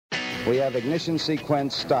We have ignition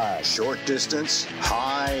sequence start. Short distance,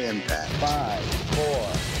 high impact. 5, 4,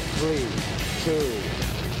 3,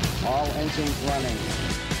 2, all engines running.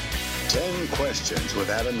 10 questions with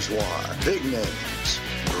Adam Swan. Big names,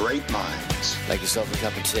 great minds. Make yourself a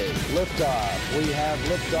cup of tea. Liftoff. We have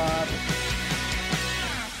liftoff.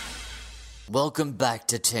 Welcome back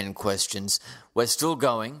to 10 Questions. We're still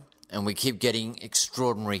going, and we keep getting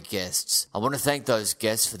extraordinary guests. I want to thank those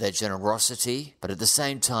guests for their generosity, but at the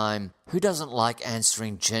same time, who doesn't like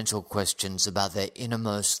answering gentle questions about their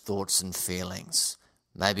innermost thoughts and feelings?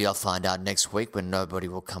 Maybe I'll find out next week when nobody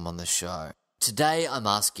will come on the show. Today I'm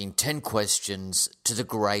asking 10 questions to the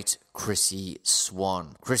great Chrissie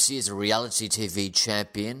Swan. Chrissie is a reality TV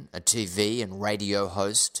champion, a TV and radio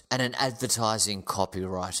host, and an advertising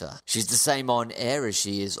copywriter. She's the same on air as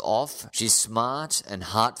she is off. She's smart and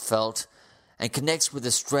heartfelt and connects with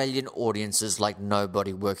Australian audiences like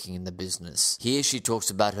nobody working in the business. Here she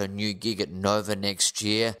talks about her new gig at Nova next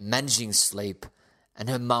year, managing sleep, and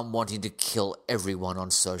her mum wanting to kill everyone on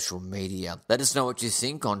social media. Let us know what you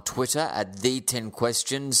think on Twitter at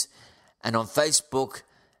The10Questions and on Facebook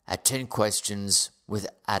at 10 Questions with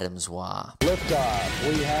Adam Zwar. Liftoff.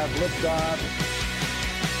 We have liftoff.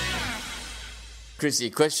 Chrissie,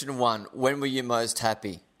 question 1. When were you most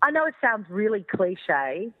happy? I know it sounds really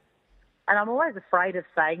cliche, and I'm always afraid of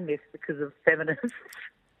saying this because of feminists,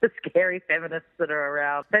 the scary feminists that are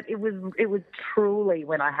around. But it was truly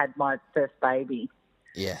when I had my first baby.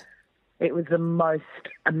 Yeah. It was the most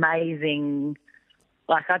amazing,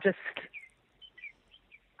 like I just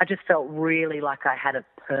felt really like I had a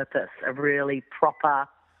purpose, a really proper,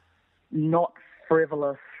 not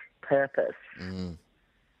frivolous purpose. Mm.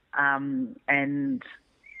 And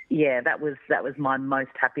yeah, that was my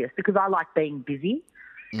most happiest because I like being busy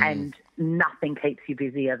and nothing keeps you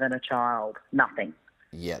busier than a child. Nothing.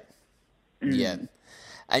 Yep. Yeah.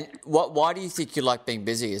 And why do you think you like being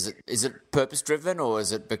busy? Is it purpose-driven, or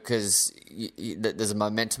is it because there's a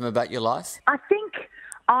momentum about your life? I think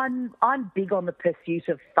I'm big on the pursuit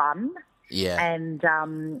of fun. Yeah. And,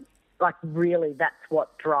 like, really that's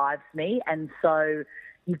what drives me. And so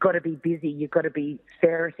you've got to be busy. You've got to be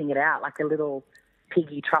ferreting it out like a little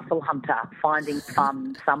piggy truffle hunter, finding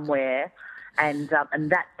fun somewhere. And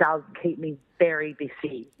that does keep me very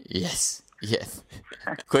busy. Yes. Yes.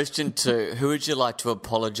 Question 2. Who would you like to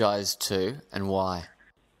apologise to and why?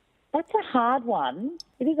 That's a hard one.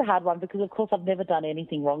 It is a hard one because, of course, I've never done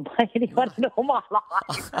anything wrong by anyone in all my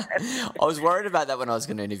life. I was worried about that when I was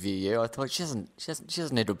going to interview you. I thought she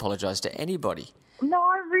doesn't need to apologise to anybody. No,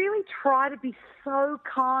 I really try to be so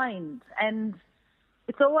kind, and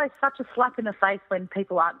it's always such a slap in the face when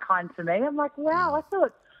people aren't kind to me. I'm like, wow, I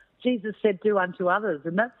thought Jesus said, do unto others,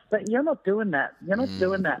 but you're not doing that. You're not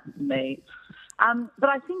doing that to me. But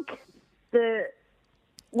I think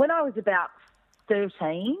when I was about 12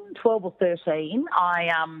 or 13,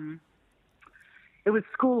 it was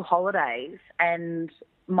school holidays, and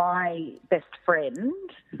my best friend,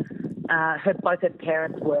 both her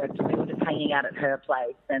parents worked, and we were just hanging out at her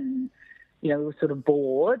place, and we were sort of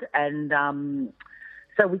bored, and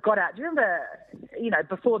so we got out. Do you remember,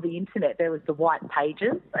 before the internet, there was the white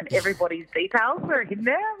pages and everybody's details were in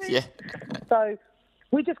there? Yeah. So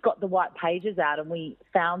we just got the white pages out and we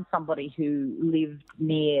found somebody who lived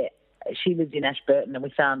she lived in Ashburton, and we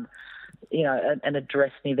found, an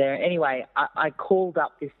address near there. Anyway, I called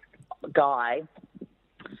up this guy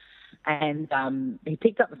and he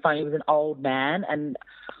picked up the phone. He was an old man, and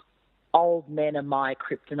old men are my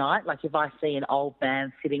kryptonite. Like if I see an old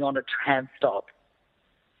man sitting on a tram stop,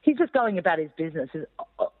 he's just going about his business. There's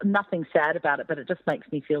nothing sad about it, but it just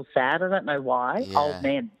makes me feel sad. I don't know why. Yeah. Old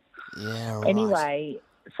men. Yeah, right. Anyway,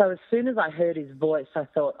 so as soon as I heard his voice, I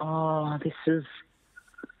thought, this is...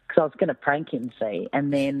 Because I was going to prank him, see.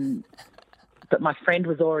 And then... But my friend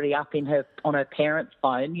was already up on her parents'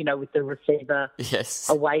 phone, with the receiver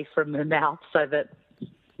away from her mouth so that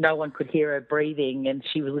no one could hear her breathing, and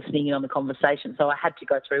she was listening in on the conversation. So I had to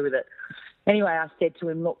go through with it. Anyway, I said to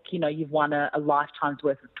him, look, you've won a lifetime's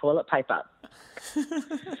worth of toilet paper.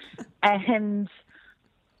 and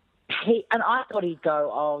I thought he'd go,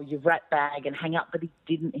 oh, you rat bag, and hang up, but he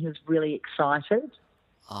didn't. He was really excited.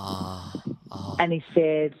 And he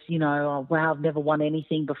said, oh, wow, I've never won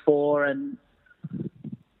anything before, and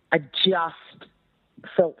I just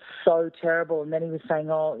felt so terrible. And then he was saying,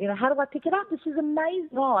 how do I pick it up? This is amazing.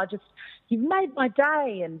 You've made my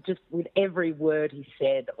day. And just with every word he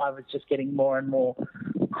said, I was just getting more and more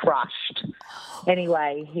crushed.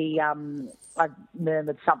 Anyway, I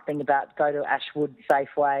murmured something about go to Ashwood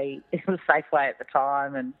Safeway. It was Safeway at the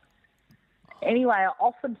time. And anyway, I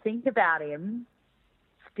often think about him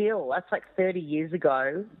still. That's like 30 years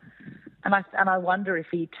ago. And I wonder if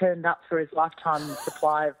he turned up for his lifetime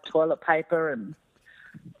supply of toilet paper, and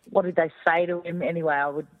what did they say to him? Anyway, I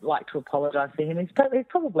would like to apologise to him. He's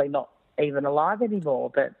probably not even alive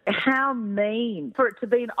anymore, but how mean for it to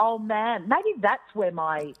be an old man. Maybe that's where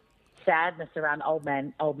my sadness around old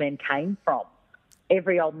men came from.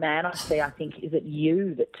 Every old man I see, I think, is it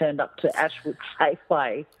you that turned up to Ashwood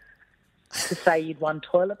Safeway to say you'd won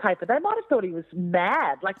toilet paper? They might have thought he was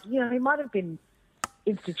mad. Like, he might have been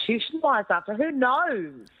institutionalised after. Who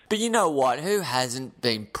knows? But you know what? Who hasn't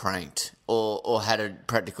been pranked or had a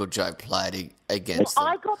practical joke played against them?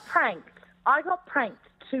 I got pranked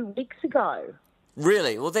 2 weeks ago.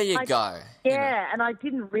 Really? Well, there you go. Yeah, and I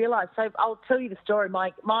didn't realise. So I'll tell you the story.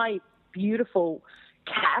 My beautiful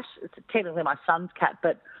cat, it's technically my son's cat,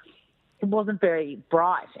 but it wasn't very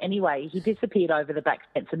bright. Anyway, he disappeared over the back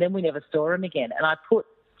fence, and then we never saw him again. And this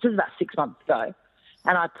was about 6 months ago,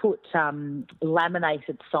 and I put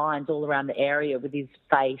laminated signs all around the area with his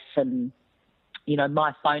face and,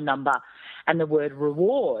 my phone number and the word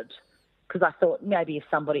reward, because I thought maybe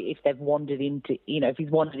if they've wandered into, if he's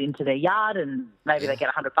wandered into their yard and maybe they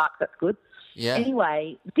get $100, that's good. Yeah.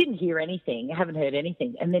 Anyway, didn't hear anything, haven't heard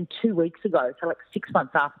anything. And then 2 weeks ago, so like 6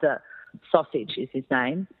 months after Sausage is his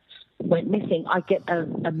name, went missing, I get a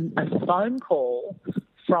phone call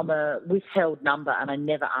from a withheld number, and I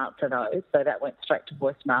never answer those, so that went straight to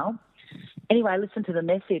voicemail. Anyway, I listened to the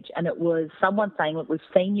message, and it was someone saying, look, we've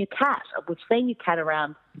seen your cat. We've seen your cat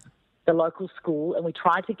around the local school, and we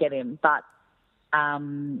tried to get him, but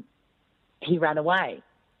he ran away.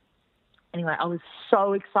 Anyway, I was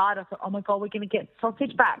so excited. I thought, oh, my God, we're going to get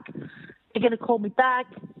Sausage back. They're going to call me back.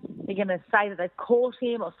 They're going to say that they've caught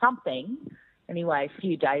him or something. Anyway, a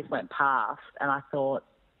few days went past, and I thought,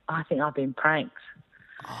 I think I've been pranked.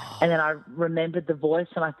 Oh. And then I remembered the voice,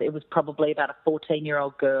 and it was probably about a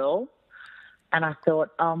 14-year-old girl. And I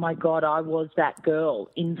thought, oh, my God, I was that girl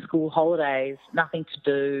in school holidays, nothing to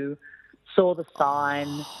do, saw the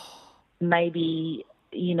sign, maybe,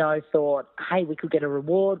 thought, hey, we could get a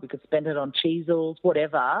reward, we could spend it on cheesels,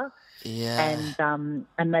 whatever. Yeah.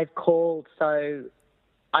 And they've called. So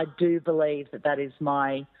I do believe that is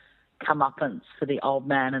my comeuppance for the old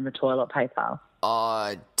man and the toilet paper.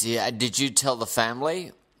 Oh, dear. Did you tell the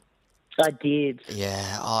family? I did.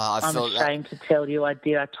 Yeah. Oh, I'm ashamed to tell you I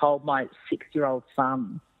did. I told my 6-year-old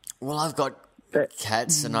son. Well, I've got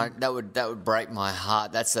cats, and that would break my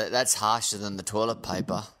heart. That's harsher than the toilet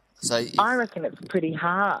paper. So I reckon it's pretty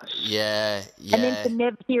harsh. Yeah. And then to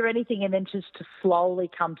never hear anything, and then just to slowly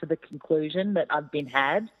come to the conclusion that I've been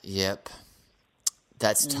had. Yep.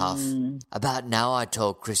 That's tough. About now, I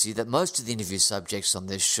told Chrissie that most of the interview subjects on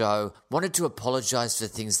this show wanted to apologise for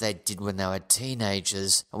things they did when they were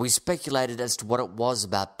teenagers, and we speculated as to what it was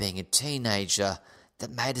about being a teenager that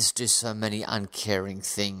made us do so many uncaring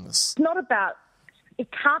things. It's not about, it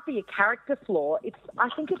can't be a character flaw. I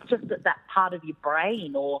think it's just that part of your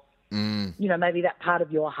brain or, maybe that part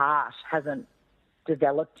of your heart hasn't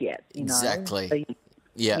developed yet. Exactly. So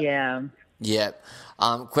Yeah. Yeah.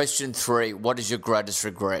 Question 3, what is your greatest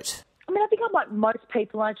regret? I mean, I think I'm like most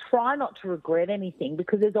people. I try not to regret anything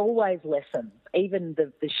because there's always lessons. Even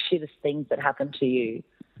the shittest things that happen to you,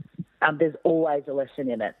 there's always a lesson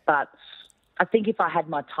in it. But I think if I had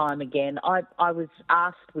my time again, I was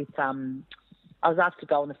asked to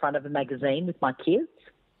go on the front of a magazine with my kids.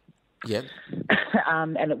 Yep.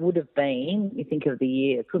 And it would have been, you think of the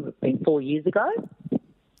year, it could have been 4 years ago.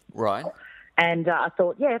 Right. And I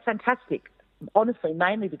thought, yeah, fantastic. Honestly,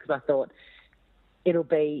 mainly because I thought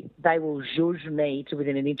they will judge me to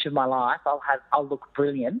within an inch of my life. I'll look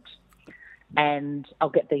brilliant, and I'll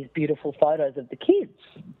get these beautiful photos of the kids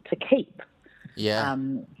to keep. Yeah.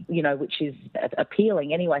 Which is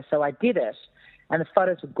appealing anyway. So I did it, and the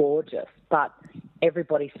photos were gorgeous. But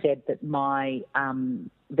everybody said that my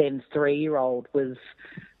then 3-year-old was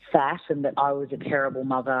fat and that I was a terrible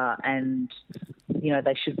mother, and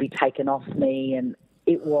they should be taken off me. And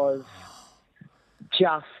it was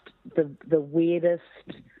just the weirdest,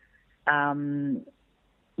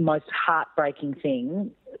 most heartbreaking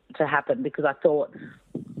thing to happen, because I thought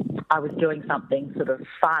I was doing something sort of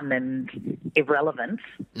fun and irrelevant,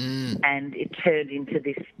 and it turned into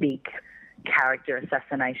this big character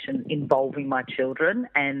assassination involving my children.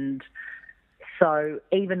 And so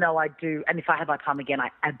even though I do, and if I had my time again, I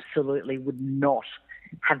absolutely would not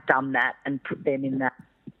have done that and put them in that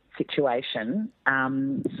situation.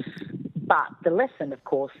 But the lesson, of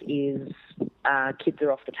course, is kids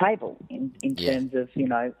are off the table in terms of,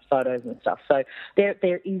 photos and stuff. So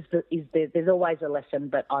there's always a lesson,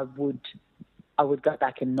 but I I would go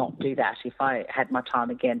back and not do that if I had my time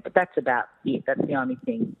again. But that's about it. That's the only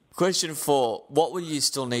thing. Question 4. What will you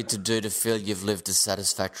still need to do to feel you've lived a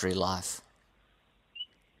satisfactory life?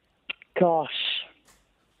 Gosh.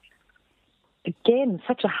 Again,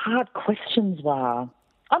 such a hard question, Zwar.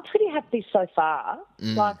 I'm pretty happy so far.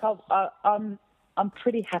 Like, I'm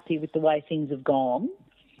pretty happy with the way things have gone.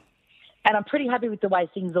 And I'm pretty happy with the way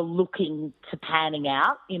things are looking to panning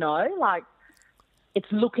out, you know. Like, it's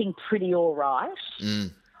looking pretty all right.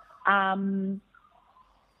 I'm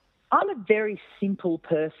a very simple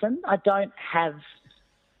person. I don't have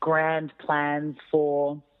grand plans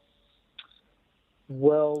for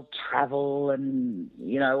world travel and,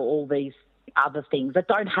 you know, all these other things. I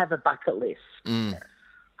don't have a bucket list.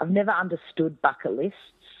 I've never understood bucket lists.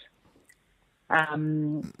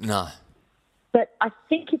 No. But I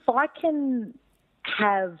think if I can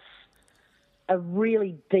have a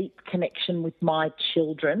really deep connection with my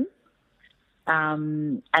children,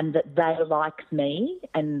 and that they like me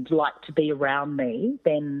and like to be around me,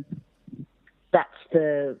 then that's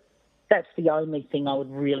the only thing I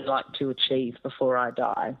would really like to achieve before I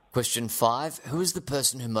die. Question 5. Who is the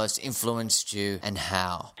person who most influenced you and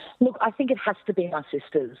how? Look, I think it has to be my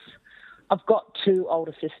sisters. I've got 2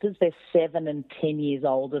 older sisters. They're 7 and 10 years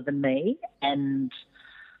older than me. And,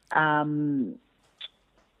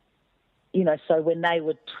 you know, so when they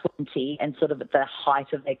were 20 and sort of at the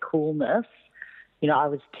height of their coolness, you know, I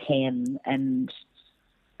was 10 and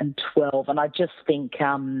 12. And I just think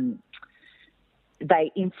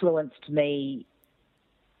they influenced me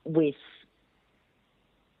with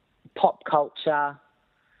pop culture,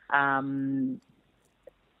 you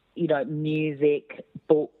know, music,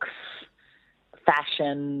 books,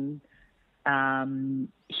 fashion,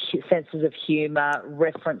 senses of humour,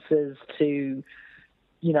 references to,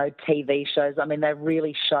 you know, TV shows. I mean, they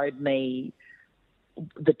really showed me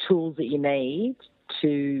the tools that you need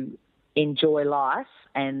to enjoy life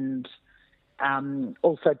and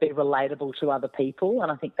also be relatable to other people.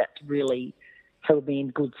 And I think that's really held me in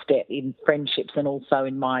good step in friendships and also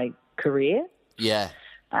in my career. Yeah.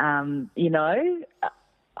 You know,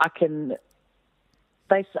 I can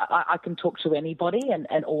talk to anybody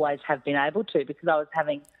and always have been able to, because I was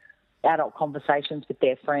having adult conversations with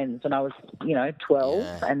their friends when I was, you know,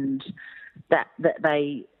 12, and that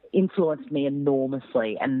they influenced me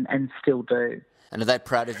enormously and still do. And are they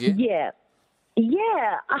proud of you? Yeah.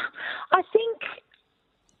 I think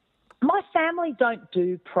my family don't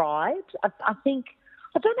do pride. I think,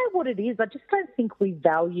 I don't know what it is. I just don't think we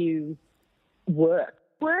value work.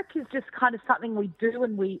 Work is just kind of something we do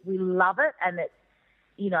and we love it, and it's,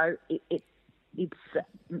 you know, it's you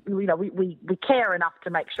know, we care enough to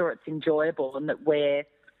make sure it's enjoyable and that we're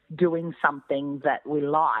doing something that we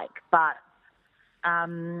like. But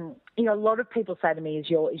you know, a lot of people say to me, "Is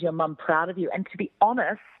your mum proud of you?" And to be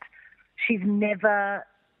honest, she's never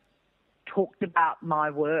talked about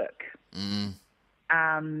my work.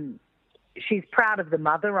 She's proud of the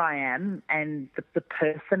mother I am and the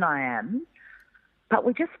person I am. But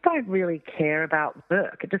we just don't really care about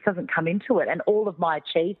work. It just doesn't come into it. And all of my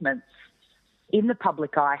achievements in the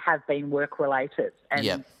public eye have been work-related.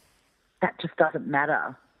 And that just doesn't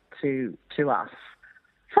matter to us.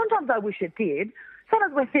 Sometimes I wish it did.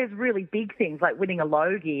 Sometimes when there's really big things like winning a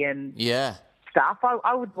Logie and stuff,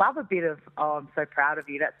 I would love a bit of, "Oh, I'm so proud of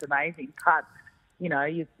you, that's amazing." But, you know,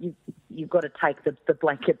 you've got to take the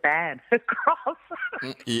blanket ban across.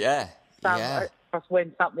 Across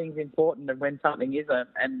when something's important and when something isn't.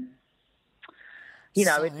 And, you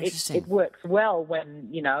know, it works well when,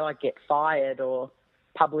 you know, I get fired or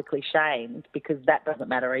publicly shamed, because that doesn't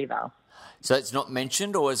matter either. So it's not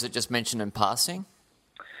mentioned, or is it just mentioned in passing?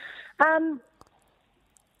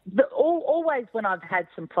 Always when I've had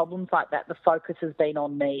some problems like that, the focus has been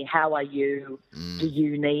on me. How are you? Do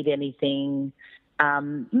you need anything?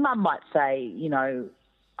 Mum might say, you know,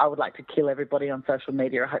 "I would like to kill everybody on social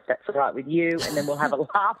media. I hope that's all right with you." And then we'll have a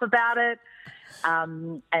laugh about it.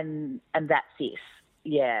 And that's it.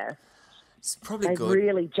 Yeah. It's probably they good. They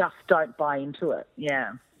really just don't buy into it.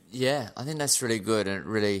 Yeah. Yeah, I think that's really good. And it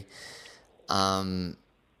really, I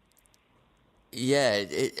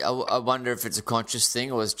wonder if it's a conscious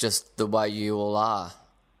thing or it's just the way you all are.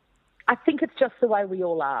 I think it's just the way we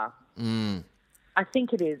all are. I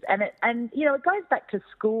think it is. And you know, it goes back to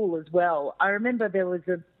school as well. I remember there was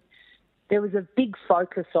a big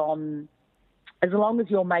focus on, as long as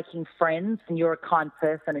you're making friends and you're a kind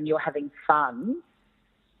person and you're having fun,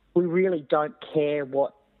 we really don't care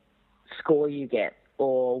what score you get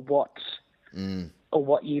or what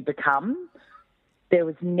you become. There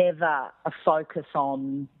was never a focus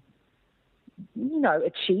on, you know,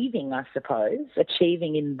 achieving, I suppose,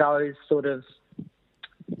 achieving in those sort of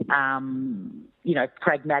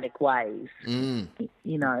pragmatic ways.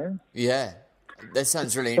 Yeah, that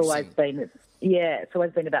sounds really It's always interesting. it's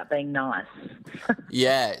always been about being nice.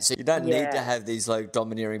 Yeah, so you don't need to Yeah. have these like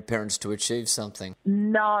domineering parents to achieve something.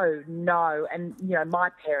 No, and my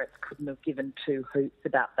parents couldn't have given two hoots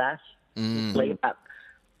about that. About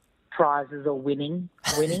prizes or winning.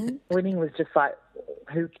 Winning was just like,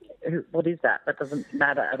 who? What is that? That doesn't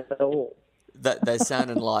matter at all. That they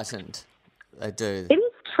sound enlightened. They do. It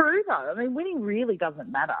is true though. I mean, winning really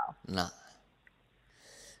doesn't matter. No.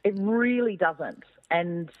 It really doesn't.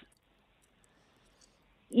 And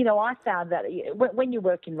I found that when you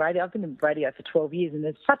work in radio, I've been in radio for 12 years, and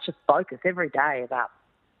there's such a focus every day about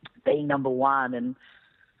being number one and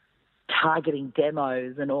targeting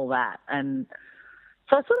demos and all that. And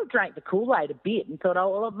so I sort of drank the Kool-Aid a bit and thought,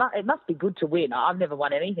 it must be good to win. I've never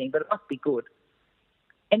won anything, but it must be good.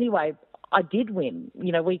 Anyway, I did win.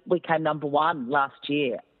 We came number one last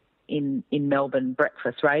year in Melbourne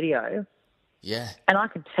breakfast radio. Yeah. And I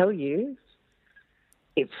can tell you,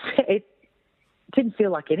 it didn't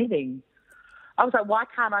feel like anything. I was like, why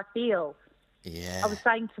can't I feel? Yeah. I was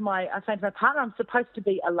saying to my partner, I'm supposed to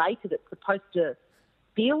be elated. It's supposed to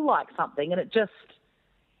feel like something, and it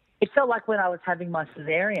felt like when I was having my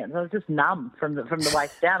cesarean. I was just numb from the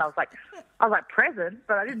waist down. I was like present,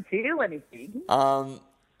 but I didn't feel anything.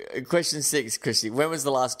 Question 6, Chrissie. When was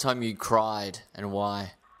the last time you cried and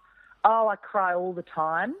why? Oh, I cry all the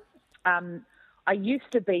time. I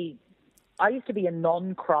used to be a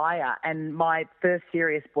non-crier, and my first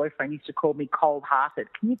serious boyfriend used to call me cold-hearted.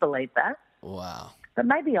 Can you believe that? Wow. But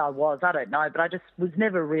maybe I was. I don't know. But I just was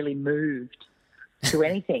never really moved to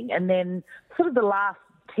anything. And then sort of the last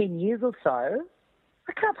 10 years or so,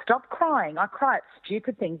 I can't stop crying. I cry at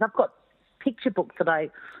stupid things. I've got picture books that I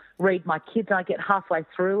read my kids, and I get halfway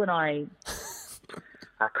through and I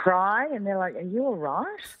cry, and they're like, "Are you all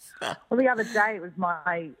right?" Well, the other day it was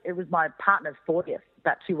my partner's 40th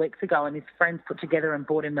about 2 weeks ago, and his friends put together and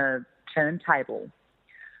bought him a turntable,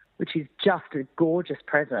 which is just a gorgeous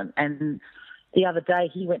present. And the other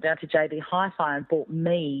day he went down to JB Hi-Fi and bought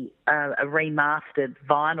me a remastered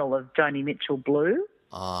vinyl of Joni Mitchell Blue,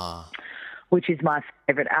 which is my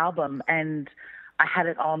favourite album, and I had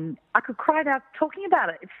it on. I could cry out talking about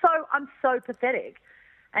it. I'm so pathetic.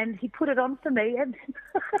 And he put it on for me, and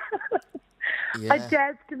I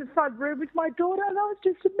danced in the front room with my daughter, and I was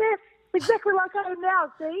just a mess, exactly like I am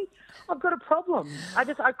now. See, I've got a problem.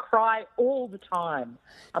 I cry all the time.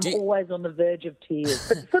 I'm always on the verge of tears,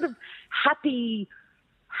 but sort of happy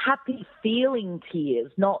feeling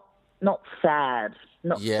tears, not sad,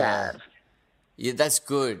 sad. Yeah, that's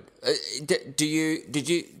good. Do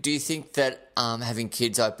you think that having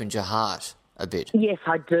kids opened your heart a bit? Yes,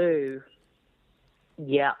 I do.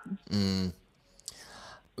 Yeah.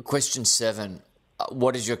 Question 7.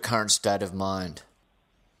 What is your current state of mind?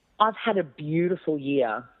 I've had a beautiful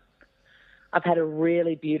year. I've had a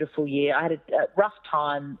really beautiful year. I had a rough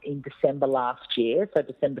time in December last year, so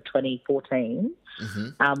December 2014,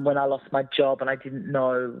 when I lost my job and I didn't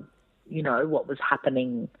know, what was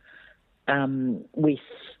happening with,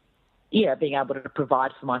 being able to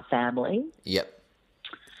provide for my family. Yep.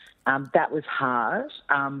 That was hard,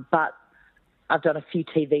 but I've done a few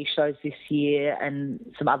TV shows this year and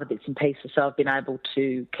some other bits and pieces, so I've been able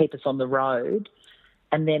to keep us on the road.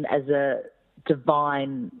 And then as a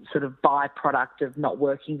divine sort of byproduct of not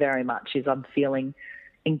working very much is I'm feeling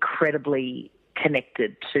incredibly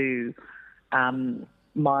connected to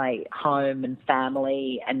my home and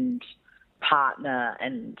family and partner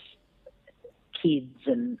and kids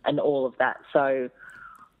and all of that. So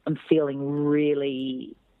I'm feeling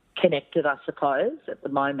really connected, I suppose, at the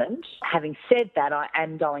moment. Having said that, I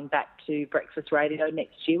am going back to breakfast radio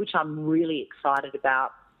next year, which I'm really excited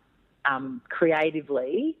about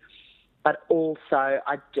creatively, but also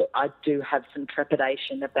I do have some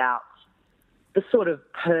trepidation about the sort of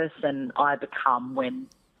person I become when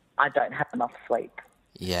I don't have enough sleep.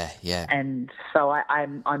 Yeah. And so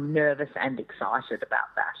I'm nervous and excited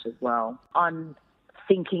about that as well. I'm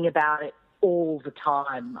thinking about it all the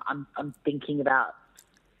time. I'm thinking about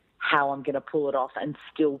how I'm going to pull it off and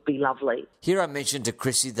still be lovely. Here I mentioned to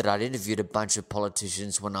Chrissie that I'd interviewed a bunch of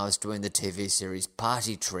politicians when I was doing the TV series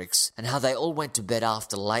Party Tricks, and how they all went to bed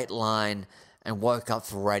after late line and woke up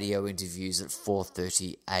for radio interviews at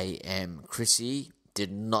 4:30 a.m. Chrissie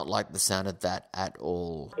did not like the sound of that at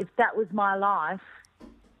all. If that was my life,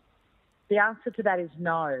 the answer to that is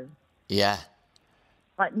no. Yeah.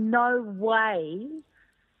 Like, no way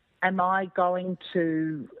am I going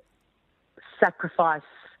to sacrifice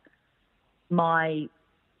my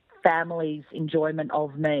family's enjoyment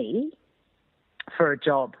of me for a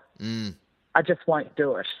job. I just won't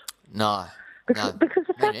do it. No. Because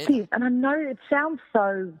the fact is, and I know it sounds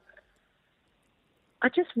so, I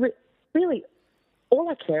just really, all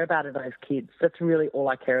I care about are those kids. That's really all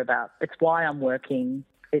I care about. It's why I'm working.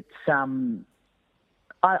 It's,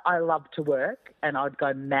 I love to work, and I'd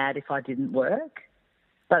go mad if I didn't work,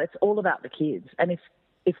 but it's all about the kids. And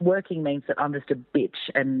if working means that I'm just a bitch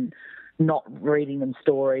and not reading them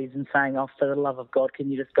stories and saying, oh, for the love of God,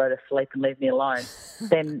 can you just go to sleep and leave me alone?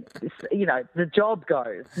 Then, the job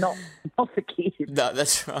goes, not the kids. No,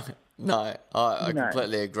 that's right. No, I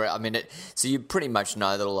completely agree. I mean, so you pretty much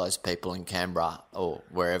know that all those people in Canberra or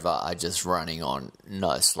wherever are just running on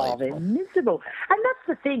no sleep. Oh, they're miserable. And that's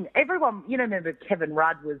the thing. Everyone, remember Kevin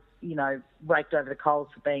Rudd was, raked over the coals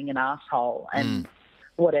for being an arsehole and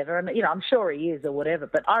whatever. And, I'm sure he is or whatever.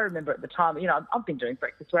 But I remember at the time, I've been doing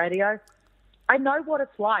breakfast radio. I know what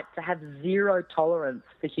it's like to have zero tolerance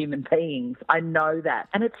for human beings. I know that.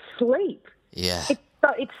 And it's sleep. Yeah.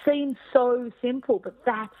 It seems so simple, but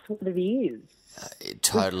that's what it is.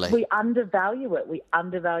 Totally. We undervalue it. We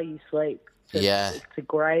undervalue sleep. It's a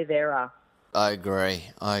grave error. I agree.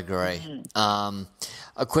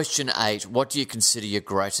 Question 8. What do you consider your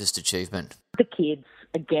greatest achievement? The kids,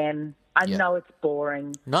 again. I know it's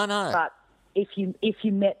boring. No. But if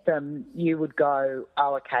you met them, you would go,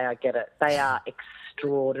 oh, okay, I get it. They are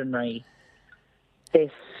extraordinary.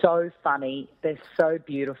 They're so funny. They're so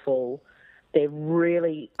beautiful. They're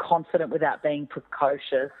really confident without being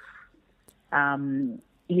precocious.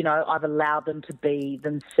 I've allowed them to be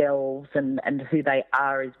themselves, and who they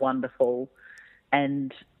are is wonderful.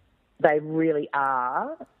 And they really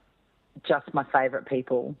are just my favourite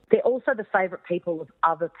people. They're also the favourite people of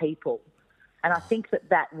other people. And I think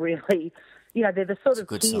that really, they're the sort of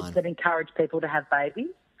kids that encourage people to have babies.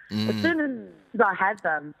 As soon as I had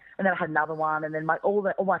them, and then I had another one, and then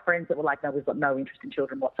all my friends that were like, no, we've got no interest in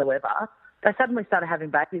children whatsoever, they suddenly started having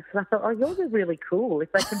babies because I thought, oh, yours are really cool.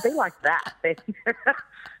 If they can be like that,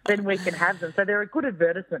 then we can have them. So they're a good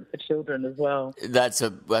advertisement for children as well. That's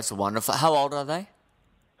a wonderful. How old are they?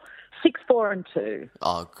 6, 4 and 2.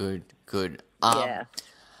 Oh, good. Yeah.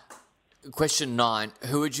 Question 9.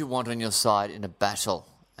 Who would you want on your side in a battle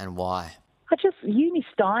and why? Uni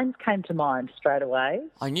Steins came to mind straight away.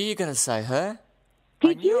 I knew you were going to say her.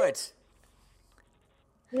 Did I knew you? it.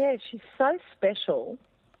 Yeah, she's so special.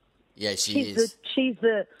 Yeah, she's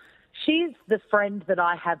She's the friend that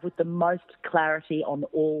I have with the most clarity on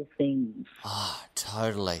all things. Oh,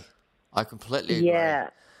 totally. I completely agree.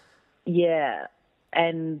 Yeah.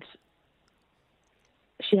 And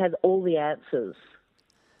she has all the answers.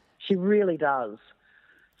 She really does.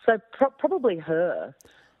 So probably her,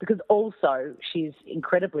 because also she's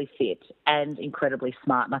incredibly fit and incredibly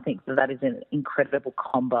smart, and I think that is an incredible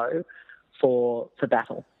combo for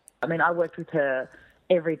battle. I mean, I worked with her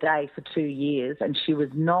every day for 2 years, and she was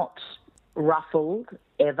not ruffled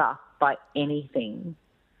ever by anything.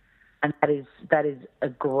 And that is a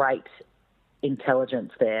great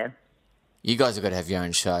intelligence there. You guys have got to have your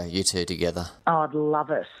own show, you two together. Oh, I'd love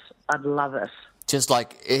it. Just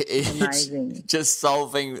like amazing. Just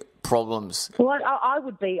solving problems. Well, I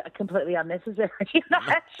would be completely unnecessary in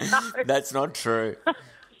that show. That's not true.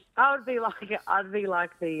 I'd be like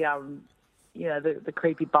the the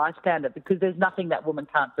creepy bystander, because there's nothing that woman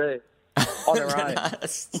can't do on her own.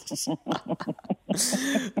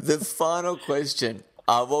 The final question.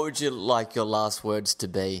 What would you like your last words to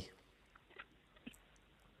be?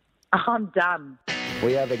 I'm done.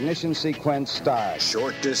 We have ignition sequence start.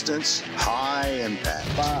 Short distance, high impact.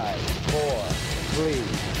 5, 4, 3,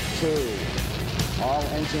 2. All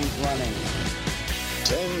engines running.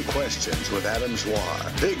 10 questions with Adam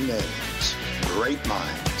Zwar. Big names, great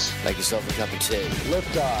minds. Make yourself a cup of tea.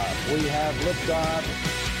 Liftoff. We have liftoff.